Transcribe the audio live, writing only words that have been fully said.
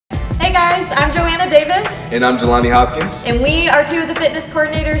Hey guys, I'm Joanna Davis. And I'm Jelani Hopkins. And we are two of the fitness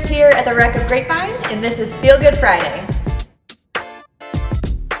coordinators here at the REC of Grapevine, and this is Feel Good Friday.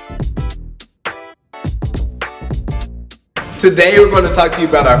 Today we're going to talk to you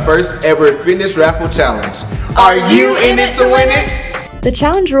about our first ever fitness raffle challenge. Are you in it to win it? The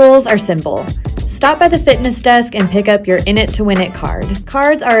challenge rules are simple. Stop by the fitness desk and pick up your In It to Win It card.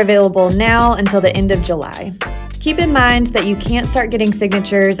 Cards are available now until the end of July. Keep in mind that you can't start getting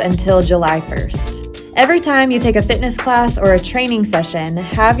signatures until July 1st. Every time you take a fitness class or a training session,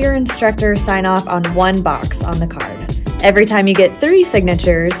 have your instructor sign off on one box on the card. Every time you get 3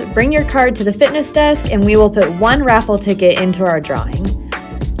 signatures, bring your card to the fitness desk and we will put 1 raffle ticket into our drawing.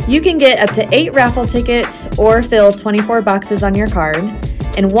 You can get up to 8 raffle tickets or fill 24 boxes on your card,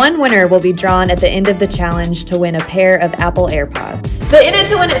 and 1 winner will be drawn at the end of the challenge to win a pair of Apple AirPods. The In It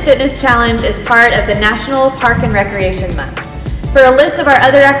to Win It Fitness Challenge is part of the National Park and Recreation Month. For a list of our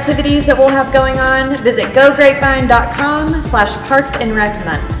other activities that we'll have going on, visit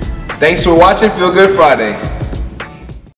gograpevine.com/parksandrecmonth. Thanks for watching Feel Good Friday.